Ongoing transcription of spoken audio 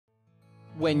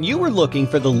When you are looking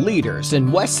for the leaders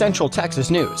in West Central Texas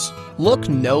news, look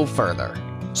no further.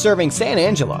 Serving San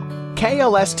Angelo,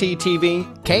 KSAN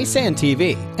TV, KSAN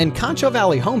TV, and Concho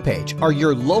Valley Homepage are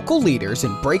your local leaders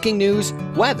in breaking news,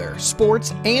 weather,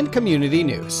 sports, and community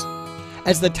news.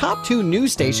 As the top two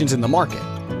news stations in the market,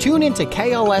 tune into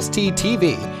KSAN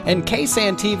TV and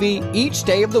KSAN TV each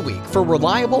day of the week for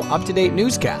reliable, up-to-date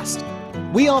newscasts.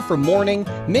 We offer morning,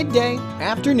 midday,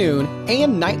 afternoon,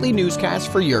 and nightly newscasts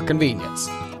for your convenience.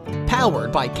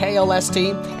 Powered by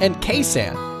KLST and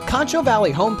KSAN, Concho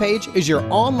Valley Homepage is your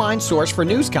online source for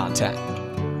news content.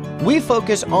 We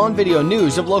focus on video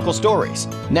news of local stories,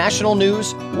 national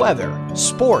news, weather,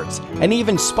 sports, and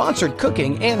even sponsored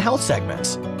cooking and health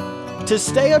segments. To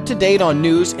stay up to date on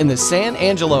news in the San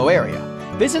Angelo area,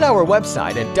 visit our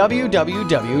website at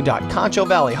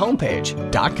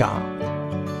www.conchovalleyhomepage.com.